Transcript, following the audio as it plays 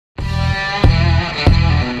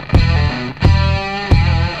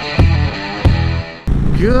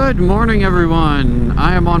Good morning, everyone.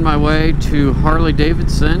 I am on my way to Harley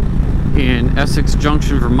Davidson in Essex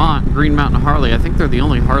Junction, Vermont. Green Mountain Harley. I think they're the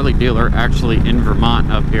only Harley dealer actually in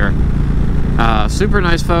Vermont up here. Super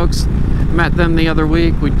nice folks. Met them the other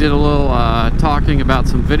week. We did a little talking about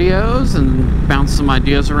some videos and bounced some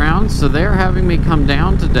ideas around. So they're having me come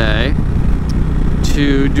down today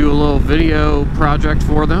to do a little video project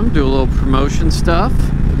for them, do a little promotion stuff.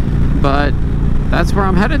 But that's where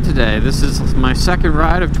I'm headed today. This is my second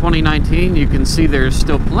ride of 2019. You can see there's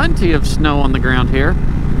still plenty of snow on the ground here,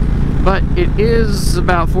 but it is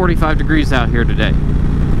about 45 degrees out here today.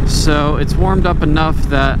 So it's warmed up enough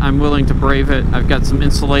that I'm willing to brave it. I've got some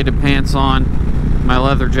insulated pants on, my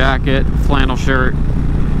leather jacket, flannel shirt.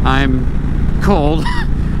 I'm cold,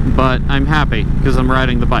 but I'm happy because I'm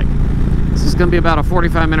riding the bike. This is going to be about a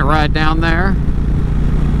 45-minute ride down there,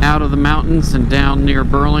 out of the mountains and down near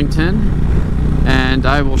Burlington. And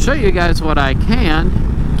I will show you guys what I can't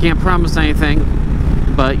promise anything,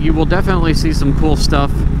 but you will definitely see some cool stuff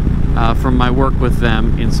from my work with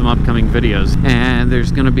them in some upcoming videos. And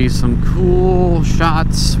there's going to be some cool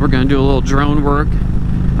shots. We're going to do a little drone work.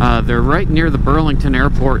 They're right near the Burlington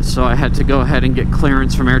airport, so I had to go ahead and get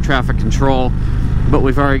clearance from air traffic control, but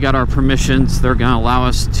we've already got our permissions. They're going to allow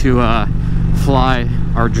us to fly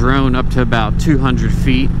our drone up to about 200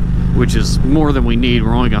 feet, which is more than we need.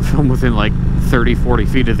 We're only going to film within like 30-40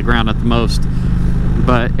 feet of the ground at the most.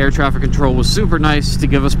 But air traffic control was super nice to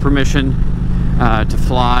give us permission to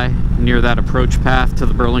fly near that approach path to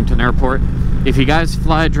the Burlington airport. If you guys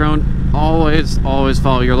fly a drone, always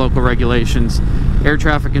follow your local regulations. Air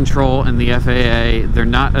traffic control and the FAA, they're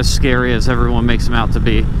not as scary as everyone makes them out to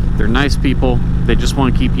be. They're nice people. They just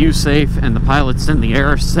want to keep you safe and the pilots in the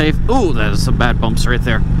air safe. Ooh, that is some bad bumps right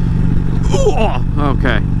there. Ooh,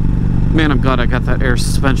 okay. Man, I'm glad I got that air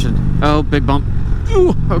suspension. Oh, big bump.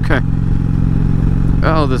 Ooh, okay.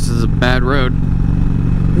 Oh, this is a bad road.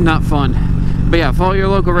 Not fun. But yeah, follow your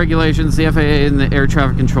local regulations. The FAA and the air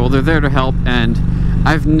traffic control, they're there to help. And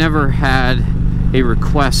I've never had a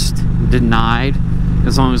request denied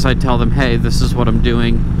as long as I tell them, hey, this is what I'm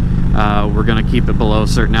doing. We're going to keep it below a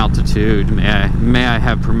certain altitude. May I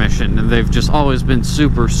have permission? And they've just always been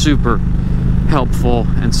super helpful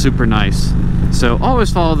and super nice. So always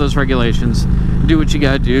follow those regulations, do what you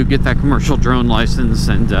gotta do, get that commercial drone license,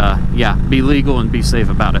 and yeah, be legal and be safe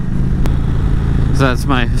about it. So that's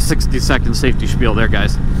my 60-second safety spiel there,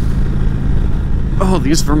 guys. Oh,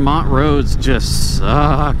 these Vermont roads just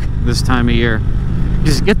suck this time of year.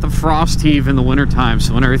 Just get the frost heave in the wintertime,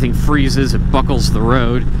 so when everything freezes, it buckles the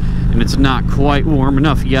road, and it's not quite warm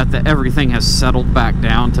enough yet that everything has settled back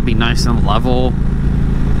down to be nice and level.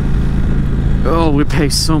 Oh, we pay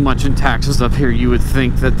so much in taxes up here, you would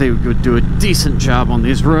think that they would do a decent job on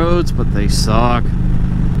these roads, but they suck.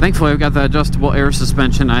 Thankfully, I've got that adjustable air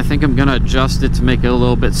suspension. I think I'm going to adjust it to make it a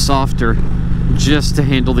little bit softer, just to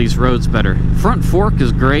handle these roads better. Front fork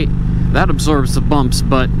is great. That absorbs the bumps,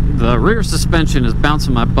 but the rear suspension is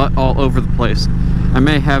bouncing my butt all over the place. I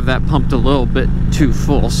may have that pumped a little bit too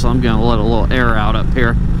full, so I'm going to let a little air out up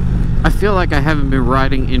here. I feel like I haven't been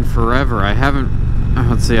riding in forever. I haven't...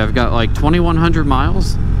 Let's see, I've got like 2,100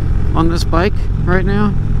 miles on this bike right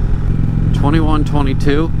now. 21,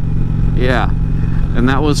 22. Yeah. And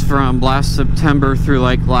that was from last September through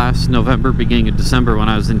like last November, beginning of December when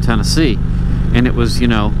I was in Tennessee. And it was, you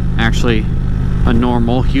know, actually a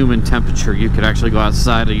normal human temperature. You could actually go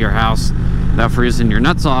outside of your house without freezing your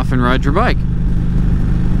nuts off and ride your bike.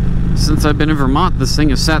 Since I've been in Vermont, this thing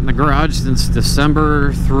has sat in the garage since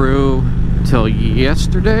December through till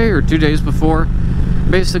yesterday or 2 days before.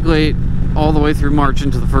 Basically all the way through March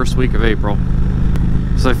into the first week of April.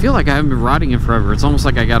 So I feel like I haven't been riding it forever. It's almost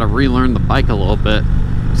like I gotta relearn the bike a little bit.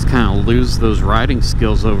 Just kind of lose those riding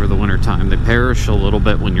skills over the winter time. They perish a little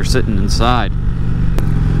bit when you're sitting inside.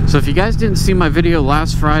 So if you guys didn't see my video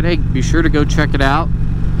last Friday, be sure to go check it out.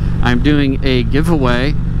 I'm doing a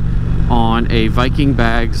giveaway on a Viking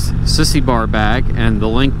Bags sissy bar bag, and the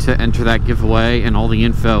link to enter that giveaway and all the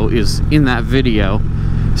info is in that video.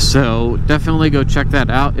 So definitely go check that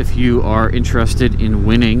out if you are interested in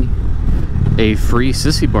winning a free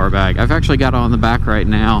sissy bar bag. I've actually got it on the back right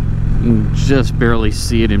now. You can just barely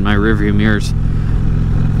see it in my rearview mirrors.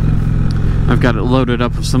 I've got it loaded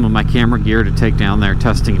up with some of my camera gear to take down there,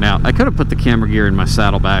 testing it out. I could have put the camera gear in my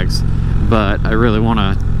saddlebags, but I really want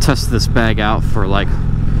to test this bag out for like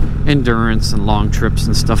endurance and long trips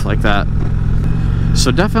and stuff like that. So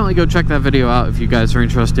definitely go check that video out if you guys are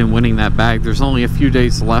interested in winning that bag. There's only a few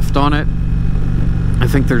days left on it. I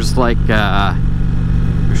think there's like there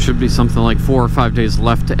should be something like 4 or 5 days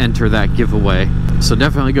left to enter that giveaway. So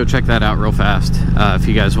definitely go check that out real fast if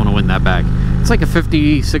you guys want to win that bag. It's like a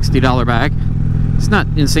 $50, $60 bag. It's not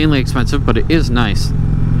insanely expensive, but it is nice.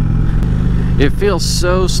 It feels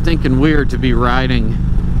so stinking weird to be riding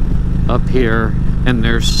up here and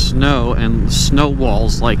there's snow and snow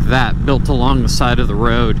walls like that built along the side of the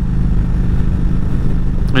road.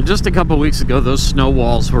 And just a couple weeks ago, those snow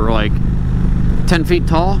walls were like 10 feet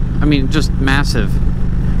tall. I mean, just massive.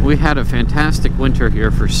 We had a fantastic winter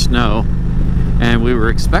here for snow, and we were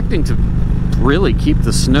expecting to really keep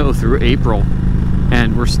the snow through April.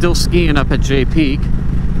 And we're still skiing up at Jay Peak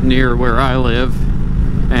near where I live,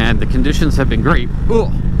 and the conditions have been great. Oh,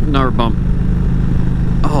 another bump.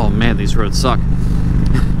 Oh man, these roads suck.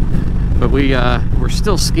 But we're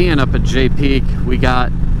still skiing up at Jay Peak. We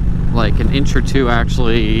got like an inch or two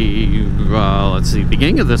actually, let's see,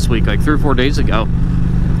 beginning of this week, like 3 or 4 days ago,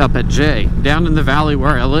 up at Jay. Down in the valley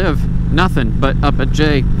where I live, nothing, but up at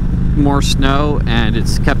Jay, more snow, and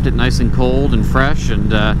it's kept it nice and cold and fresh.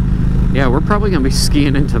 And yeah, we're probably gonna be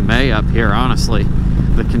skiing into May up here, honestly.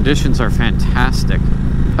 The conditions are fantastic.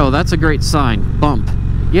 Oh, that's a great sign. Bump.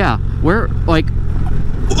 Yeah, we're like,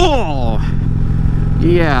 oh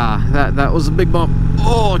yeah, that was a big bump.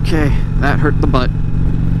 Oh, okay, that hurt the butt.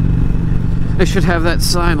 I should have that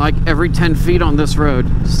sign like every 10 feet on this road.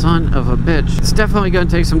 Son of a bitch. It's definitely going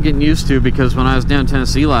to take some getting used to, because when I was down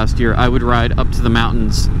Tennessee last year, I would ride up to the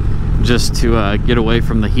mountains just to get away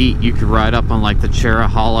from the heat. You could ride up on like the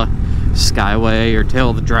Cherahalla Skyway or Tail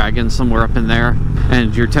of the Dragon, somewhere up in there,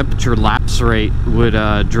 and your temperature lapse rate would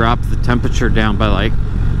drop the temperature down by like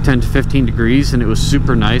 10 to 15 degrees, and it was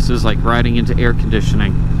super nice. It was like riding into air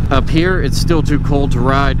conditioning. Up here, it's still too cold to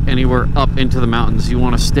ride anywhere up into the mountains. You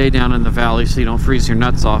want to stay down in the valley so you don't freeze your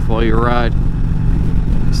nuts off while you ride.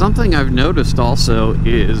 Something I've noticed also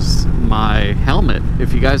is my helmet.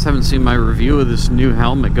 If you guys haven't seen my review of this new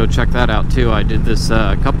helmet, go check that out too. I did this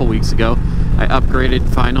a couple weeks ago. I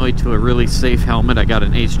upgraded finally to a really safe helmet. I got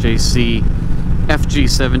an HJC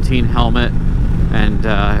FG17 helmet, and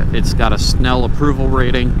it's got a Snell approval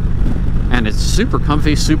rating, and it's super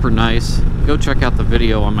comfy, super nice. Go check out the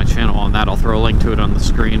video on my channel on that. I'll throw a link to it on the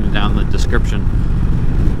screen and down in the description.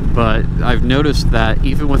 But I've noticed that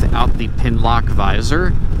even without the pin lock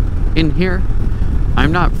visor in here,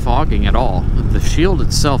 I'm not fogging at all. The shield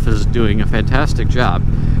itself is doing a fantastic job.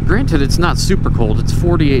 Granted, it's not super cold. It's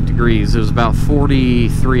 48 degrees. It was about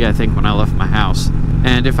 43, I think, when I left my house.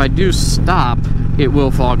 And if I do stop, it will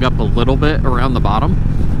fog up a little bit around the bottom.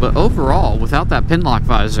 But overall, without that pin lock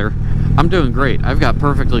visor, I'm doing great. I've got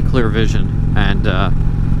perfectly clear vision, and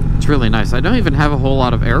it's really nice. I don't even have a whole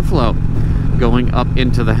lot of airflow going up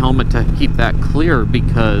into the helmet to keep that clear,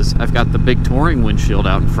 because I've got the big touring windshield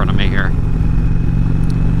out in front of me here.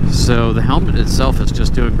 So the helmet itself is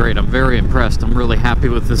just doing great. I'm very impressed. I'm really happy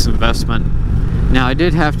with this investment. Now, I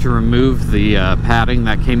did have to remove the padding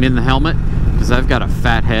that came in the helmet, because I've got a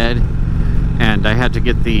fat head, and I had to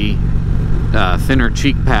get the thinner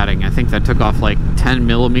cheek padding. I think that took off like 10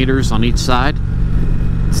 millimeters on each side.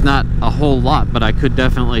 It's not a whole lot, but I could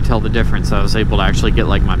definitely tell the difference. I was able to actually get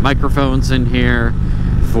like my microphones in here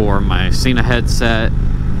for my Cena headset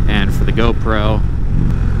and for the GoPro.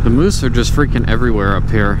 The moose are just freaking everywhere up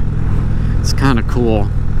here. It's kind of cool,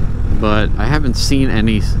 but I haven't seen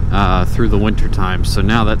any through the winter time. So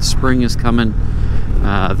now that spring is coming,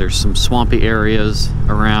 there's some swampy areas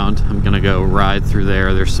around. I'm gonna go ride through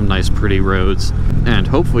there. There's some nice pretty roads, and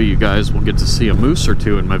hopefully you guys will get to see a moose or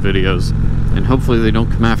two in my videos, and hopefully they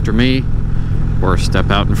don't come after me or step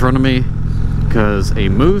out in front of me, because a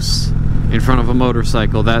moose in front of a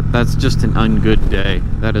motorcycle, that's just an ungood day.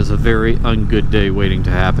 That is a very ungood day waiting to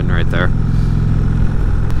happen right there.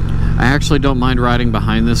 I actually don't mind riding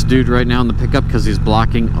behind this dude right now in the pickup, because he's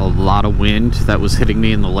blocking a lot of wind that was hitting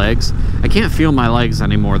me in the legs. I can't feel my legs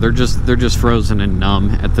anymore. They're just frozen and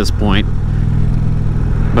numb at this point.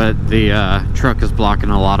 But the truck is blocking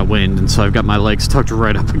a lot of wind, and so I've got my legs tucked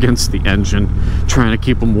right up against the engine, trying to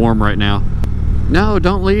keep them warm right now. No,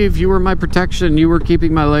 don't leave. You were my protection. You were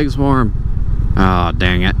keeping my legs warm. Ah,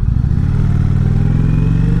 dang it.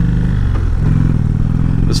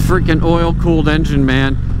 This freaking oil-cooled engine,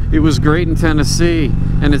 man. It was great in Tennessee,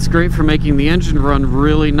 and it's great for making the engine run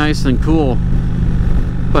really nice and cool.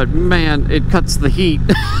 But man, it cuts the heat.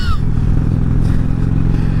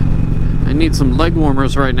 I need some leg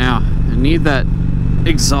warmers right now. I need that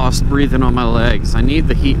exhaust breathing on my legs. I need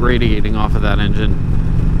the heat radiating off of that engine.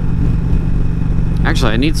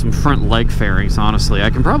 Actually, I need some front leg fairings, honestly.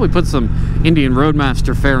 I can probably put some Indian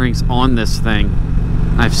Roadmaster fairings on this thing.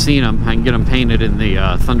 I've seen them. I can get them painted in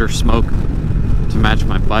the Thunder Smoke to match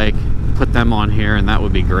my bike. Put them on here, and that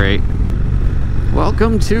would be great.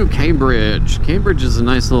 Welcome to Cambridge. Cambridge is a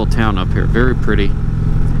nice little town up here. Very pretty.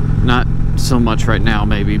 Not so much right now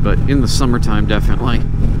maybe, but in the summertime definitely,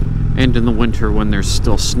 and in the winter when there's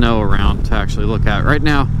still snow around to actually look at. Right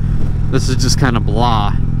now this is just kind of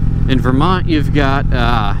blah. In Vermont you've got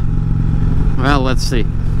well, let's see,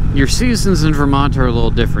 your seasons in Vermont are a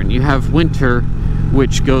little different. You have winter,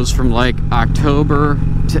 which goes from like October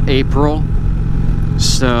to April,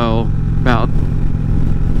 so about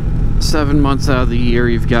 7 months out of the year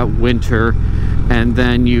you've got winter. And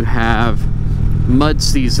then you have mud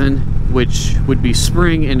season, which would be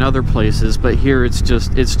spring in other places, but here it's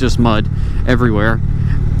just mud everywhere.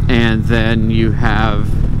 And then you have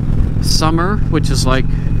summer, which is like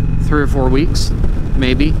 3 or 4 weeks,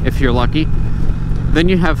 maybe, if you're lucky. Then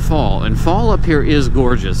you have fall, and fall up here is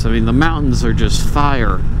gorgeous. I mean, the mountains are just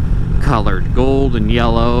fire colored, gold and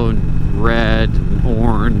yellow and red and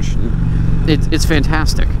orange. It's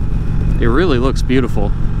fantastic. It really looks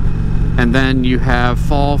beautiful. And then you have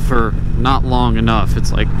fall for not long enough.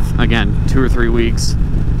 It's like, again, 2 or 3 weeks.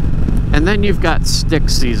 And then you've got stick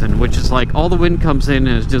season, which is like all the wind comes in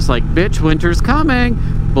and it's just like, bitch, winter's coming,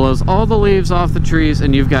 blows all the leaves off the trees,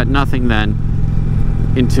 and you've got nothing then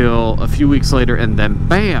until a few weeks later, and then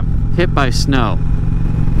bam, hit by snow.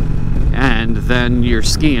 And then you're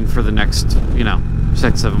skiing for the next,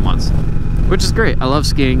 6-7 months, which is great. I love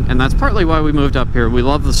skiing, and that's partly why we moved up here. We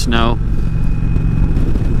love the snow,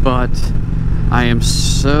 but I am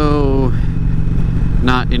so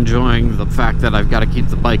not enjoying the fact that I've got to keep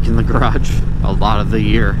the bike in the garage a lot of the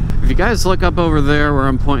year. If you guys look up over there where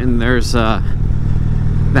I'm pointing, there's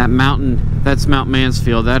that mountain. That's Mount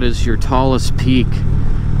Mansfield. That is your tallest peak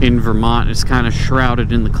in Vermont. It's kind of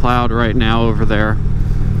shrouded in the cloud right now over there.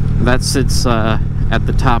 That sits at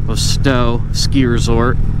the top of Stowe Ski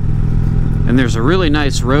Resort. And there's a really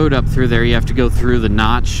nice road up through there. You have to go through the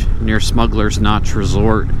Notch, near Smuggler's Notch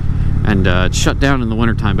Resort. And it's shut down in the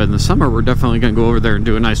wintertime, but in the summer we're definitely going to go over there and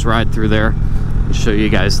do a nice ride through there and show you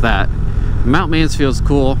guys that. Mount Mansfield's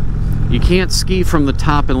cool. You can't ski from the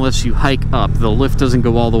top unless you hike up. The lift doesn't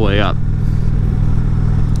go all the way up.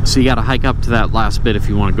 So you got to hike up to that last bit if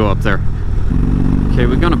you want to go up there. Okay,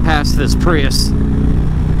 we're going to pass this Prius.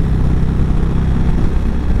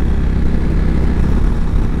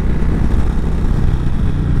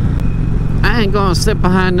 I ain't gonna sit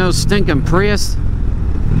behind no stinking Prius.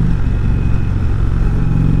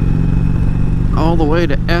 All the way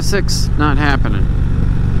to Essex? Not happening.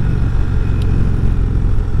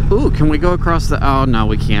 Ooh, can we go across the... Oh, no,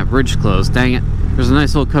 we can't. Bridge closed. Dang it. There's a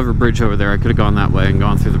nice little covered bridge over there. I could have gone that way and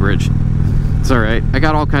gone through the bridge. It's alright. I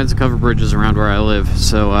got all kinds of covered bridges around where I live,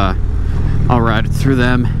 so I'll ride through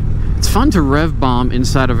them. It's fun to rev bomb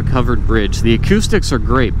inside of a covered bridge. The acoustics are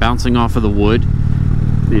great, bouncing off of the wood.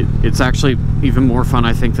 It's actually even more fun,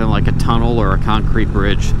 I think, than like a tunnel or a concrete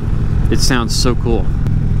bridge. It sounds so cool.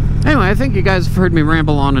 Anyway, I think you guys have heard me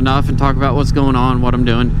ramble on enough and talk about what's going on, what I'm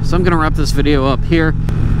doing. So I'm going to wrap this video up here.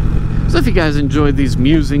 So if you guys enjoyed these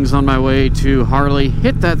musings on my way to Harley,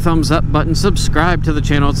 hit that thumbs up button, subscribe to the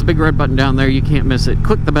channel. It's a big red button down there. You can't miss it.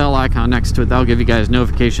 Click the bell icon next to it. That'll give you guys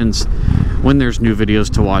notifications when there's new videos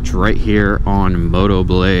to watch right here on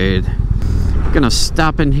MotoBlade. Gonna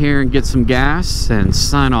stop in here and get some gas and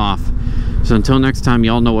sign off. So until next time,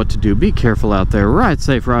 y'all know what to do. Be careful out there. Ride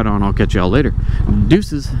safe, ride on. I'll catch y'all later.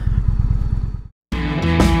 Deuces.